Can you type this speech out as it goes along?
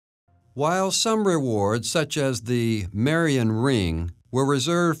While some rewards, such as the Marion Ring, were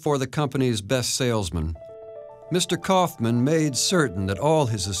reserved for the company's best salesman, Mr. Kauffman made certain that all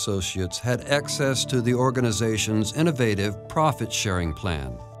his associates had access to the organization's innovative profit-sharing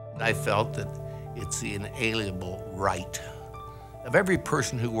plan. I felt that it's the inalienable right of every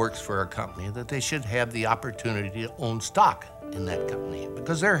person who works for a company that they should have the opportunity to own stock in that company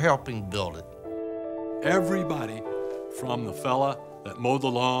because they're helping build it. Everybody, from the fella that mowed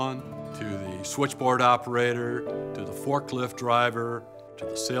the lawn, to the switchboard operator, to the forklift driver, to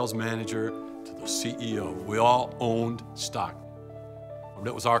the sales manager, to the CEO, we all owned stock.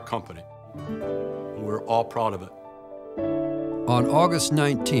 That was our company. We were all proud of it. On August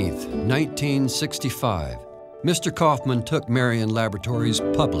 19th, 1965, Mr. Kauffman took Marion Laboratories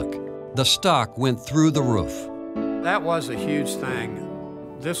public. The stock went through the roof. That was a huge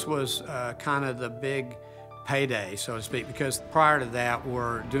thing. This was kind of the big payday, so to speak, because prior to that,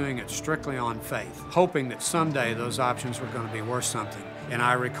 we're doing it strictly on faith, hoping that someday those options were going to be worth something. And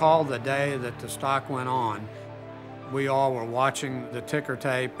I recall the day that the stock went on, we all were watching the ticker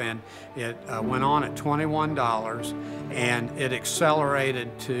tape, and it went on at $21, and it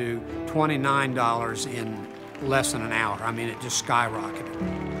accelerated to $29 in less than an hour. I mean, it just skyrocketed.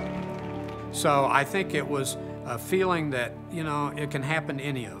 So I think it was a feeling that, you know, it can happen to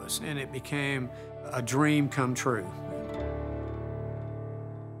any of us, and it became a dream come true.